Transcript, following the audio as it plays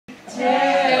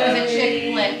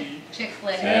chick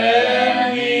flick.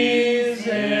 Teddy's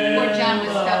in Poor John was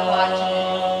stuck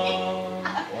watching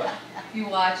What? it. You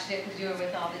watched it because you were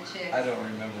with all the chicks. I don't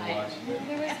remember watching it.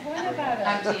 There was one about a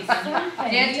I'm teasing.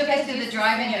 something. Dad took You us guys to the used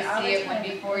drive-in sing to all see the it when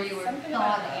time. before you were Something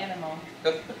about thought an of. animal.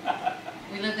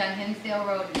 We lived on Hinsdale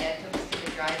Road and Dad took us to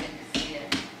the drive-in to see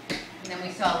it. And then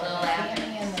we saw Little After.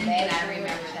 Danny and the Cindy and I Badger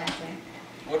remember or that. something.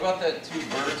 What about that Two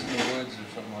Birds in the Woods or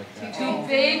something like that? Two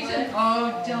babes and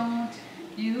oh, don't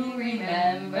you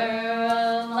remember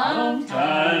a long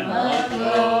time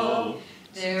ago?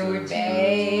 There were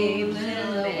two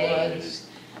little babes,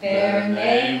 their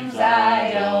names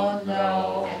I don't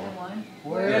know.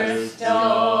 Were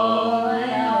stolen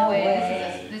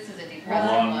away. This is a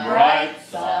depressing one. Bright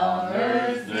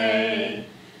summer's day,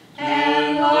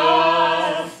 And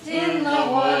lost in the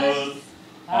woods.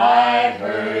 I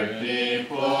heard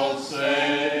people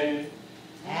say,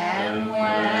 And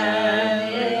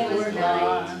when it was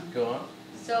night, Go on.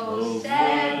 so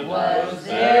sad was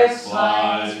their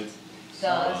plight.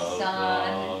 The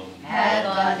sun had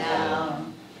gone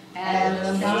down, and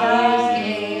the stars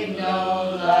gave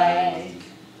no light.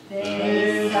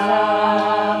 They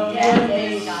sobbed and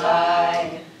they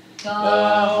sighed the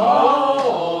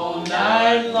whole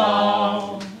night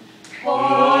long.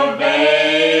 Poor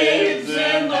babes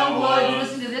in the woods.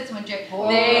 Listen to this one, Jay.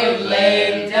 They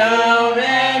lay down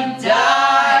and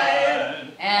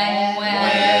died, and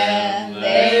when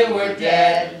they were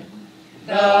dead,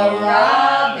 the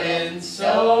robin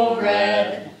so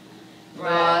red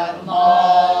brought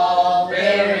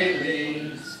mulberry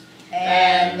leaves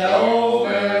and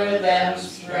over them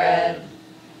spread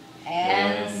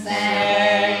and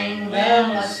sang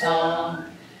them a song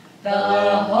the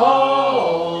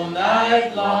whole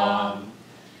night long.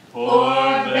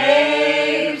 Poor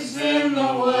babes in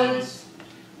the woods,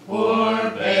 poor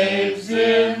babes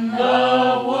in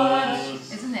the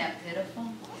woods. Isn't that pitiful?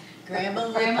 Grandma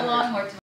Longmore